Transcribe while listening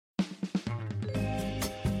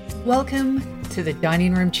Welcome to the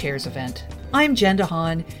Dining Room Chairs event. I'm Jen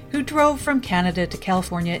DeHaan, who drove from Canada to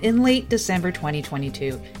California in late December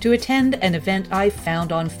 2022 to attend an event I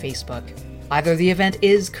found on Facebook. Either the event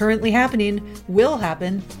is currently happening, will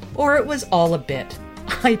happen, or it was all a bit.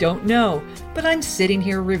 I don't know, but I'm sitting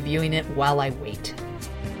here reviewing it while I wait.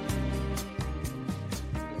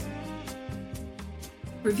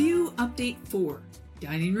 Review Update 4,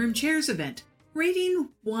 Dining Room Chairs event. Rating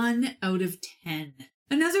 1 out of 10.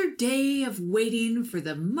 Another day of waiting for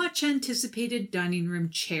the much anticipated dining room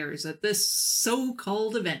chairs at this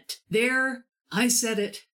so-called event. There, I said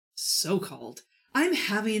it, so-called. I'm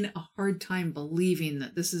having a hard time believing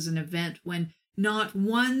that this is an event when not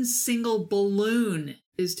one single balloon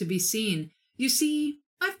is to be seen. You see,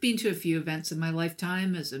 I've been to a few events in my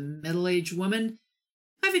lifetime as a middle-aged woman.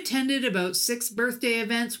 I've attended about 6 birthday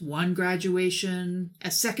events, 1 graduation,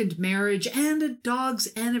 a second marriage, and a dog's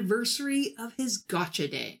anniversary of his Gotcha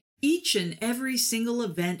Day. Each and every single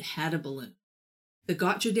event had a balloon. The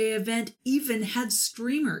Gotcha Day event even had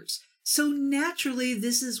streamers, so naturally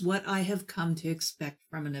this is what I have come to expect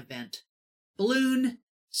from an event. Balloon,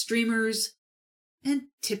 streamers, and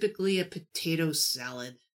typically a potato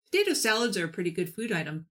salad. Potato salads are a pretty good food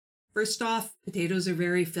item. First off, potatoes are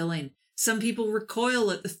very filling. Some people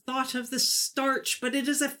recoil at the thought of the starch, but it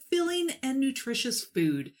is a filling and nutritious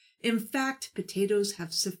food. In fact, potatoes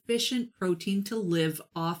have sufficient protein to live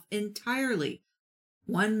off entirely.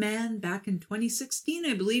 One man back in 2016,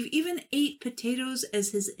 I believe, even ate potatoes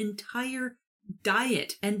as his entire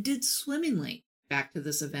diet and did swimmingly back to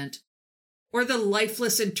this event. Or the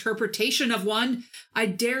lifeless interpretation of one, I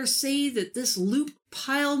dare say that this loop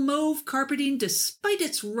pile mauve carpeting, despite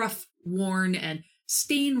its rough, worn, and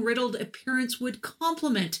stain-riddled appearance, would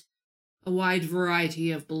complement a wide variety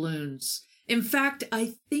of balloons. In fact,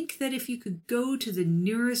 I think that if you could go to the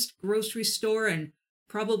nearest grocery store and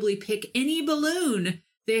probably pick any balloon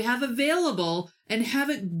they have available and have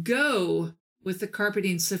it go with the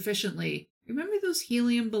carpeting sufficiently. Remember those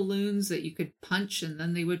helium balloons that you could punch and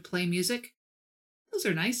then they would play music? Those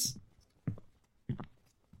are nice.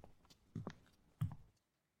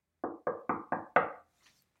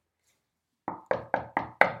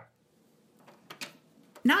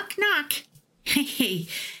 Knock, knock.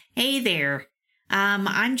 Hey there.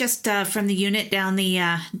 I'm just from the unit down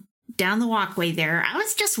the walkway there. I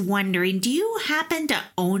was just wondering, do you happen to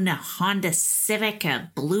own a Honda Civic,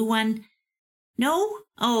 a blue one? No?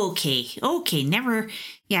 Okay, never.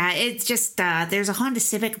 Yeah, it's just there's a Honda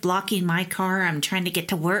Civic blocking my car. I'm trying to get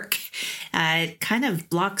to work. It kind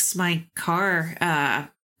of blocks my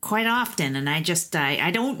car quite often, and I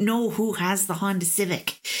don't know who has the Honda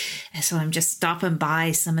Civic, so I'm just stopping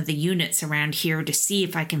by some of the units around here to see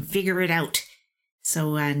if I can figure it out.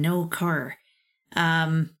 So no car.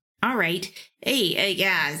 All right. Hey,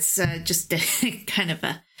 yeah, it's just kind of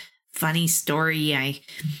a funny story.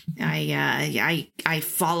 I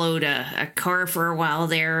followed a car for a while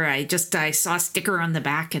there. I saw a sticker on the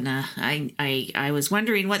back, and I was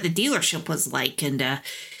wondering what the dealership was like, and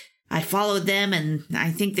I followed them, and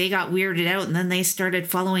I think they got weirded out, and then they started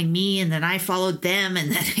following me, and then I followed them,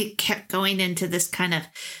 and then it kept going into this kind of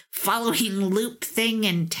following loop thing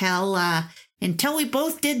until we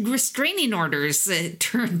both did restraining orders, it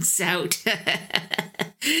turns out.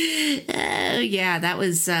 Yeah, that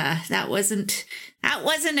wasn't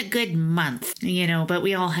a good month, but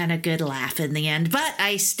we all had a good laugh in the end. But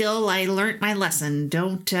I learned my lesson.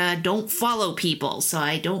 Don't follow people, so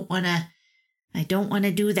I don't want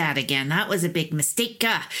to do that again. That was a big mistake.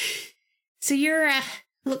 So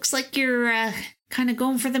looks like you're kind of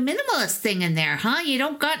going for the minimalist thing in there, huh? You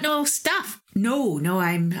don't got no stuff. No,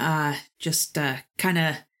 I'm just kind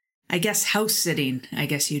of, I guess, house sitting, I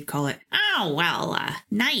guess you'd call it. Oh, well,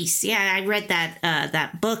 nice. Yeah, I read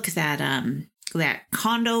that book, that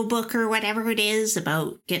condo book or whatever it is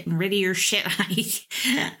about getting rid of your shit.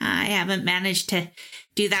 I haven't managed to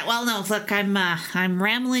do that. Well, no, look, I'm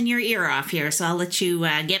rambling your ear off here, so I'll let you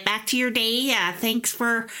get back to your day. Thanks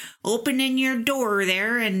for opening your door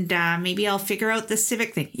there, and maybe I'll figure out the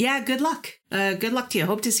Civic thing. Yeah, good luck. Good luck to you.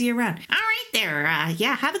 Hope to see you around. All right there.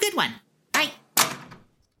 Yeah, have a good one. Bye.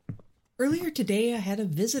 Earlier today, I had a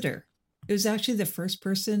visitor. It was actually the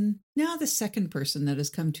second person that has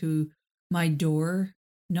come to my door.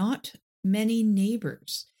 Not many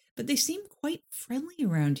neighbors, but they seem quite friendly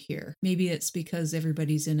around here. Maybe it's because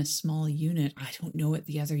everybody's in a small unit. I don't know what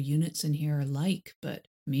the other units in here are like, but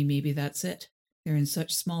maybe that's it. They're in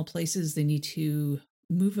such small places, they need to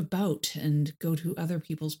move about and go to other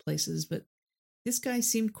people's places, but this guy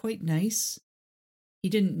seemed quite nice. He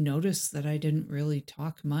didn't notice that I didn't really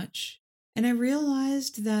talk much. And I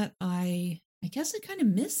realized that I I guess I kind of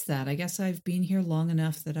miss that. I guess I've been here long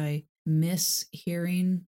enough that I miss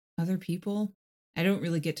hearing other people. I don't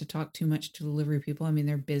really get to talk too much to delivery people. I mean,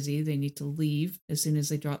 they're busy. They need to leave as soon as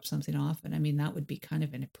they drop something off. And I mean, that would be kind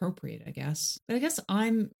of inappropriate, I guess. But I guess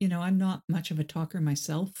I'm not much of a talker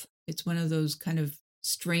myself. It's one of those kind of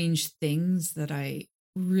strange things that I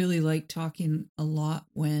really like talking a lot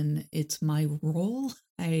when it's my role.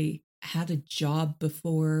 I had a job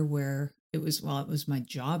before where it was my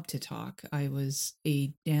job to talk. I was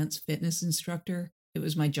a dance fitness instructor. It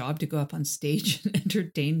was my job to go up on stage and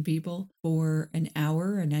entertain people for an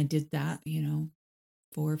hour. And I did that,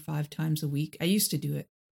 4 or 5 times a week. I used to do it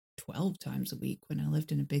 12 times a week when I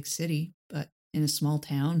lived in a big city, but in a small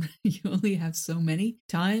town, you only have so many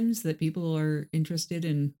times that people are interested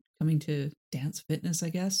in coming to dance fitness, I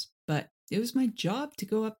guess. But it was my job to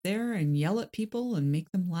go up there and yell at people and make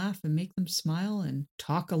them laugh and make them smile and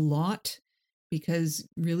talk a lot, because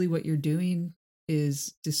really what you're doing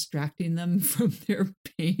is distracting them from their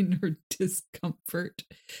pain or discomfort.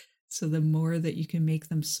 So the more that you can make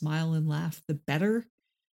them smile and laugh, the better.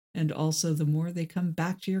 And also the more they come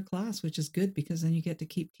back to your class, which is good because then you get to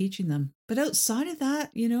keep teaching them. But outside of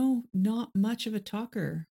that, not much of a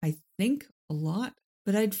talker. I think a lot,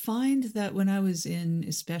 but I'd find that when I was in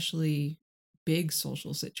especially big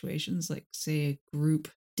social situations, like say a group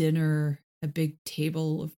dinner, a big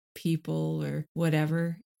table of people or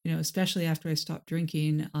whatever, especially after I stopped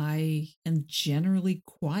drinking, I am generally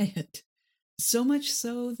quiet. So much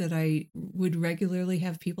so that I would regularly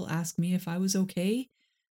have people ask me if I was okay.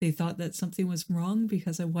 They thought that something was wrong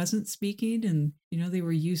because I wasn't speaking. And, they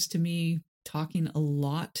were used to me talking a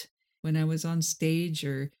lot when I was on stage,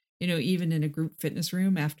 or, even in a group fitness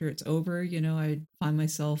room after it's over, I'd find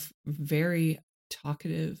myself very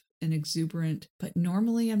talkative and exuberant. But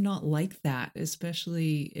normally I'm not like that,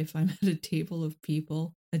 especially if I'm at a table of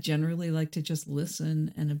people. I generally like to just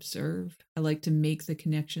listen and observe. I like to make the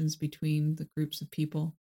connections between the groups of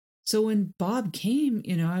people. So when Bob came,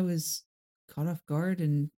 I was caught off guard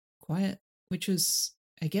and quiet, which was,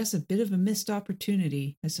 I guess, a bit of a missed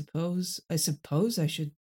opportunity. I suppose I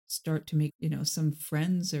should start to make, some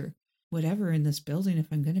friends or whatever in this building if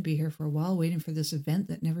I'm going to be here for a while, waiting for this event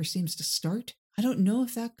that never seems to start. I don't know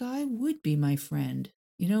if that guy would be my friend.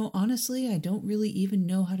 Honestly, I don't really even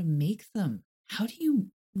know how to make them. How do you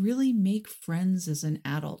really make friends as an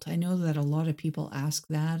adult? I know that a lot of people ask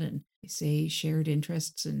that, and they say shared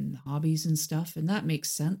interests and hobbies and stuff, and that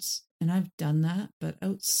makes sense. And I've done that. But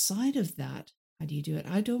outside of that, how do you do it?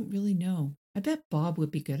 I don't really know. I bet Bob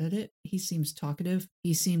would be good at it. He seems talkative.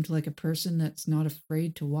 He seemed like a person that's not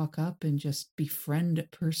afraid to walk up and just befriend a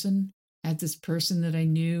person. I had this person that I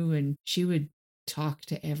knew, and she would talk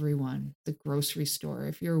to everyone. The grocery store,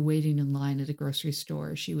 if you're waiting in line at a grocery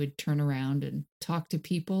store, she would turn around and talk to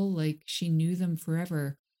people like she knew them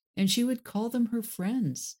forever. And she would call them her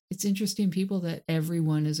friends. It's interesting, people that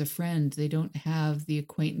everyone is a friend. They don't have the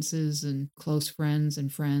acquaintances and close friends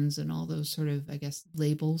and all those sort of, I guess,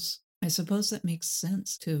 labels. I suppose that makes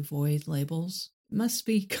sense to avoid labels. It must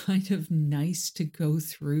be kind of nice to go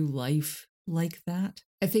through life like that.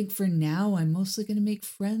 I think for now, I'm mostly going to make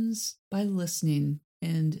friends by listening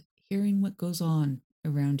and hearing what goes on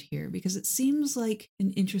around here, because it seems like an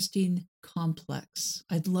interesting complex.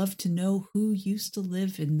 I'd love to know who used to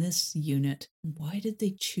live in this unit. Why did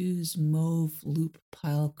they choose mauve loop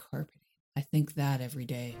pile carpeting? I think that every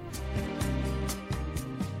day.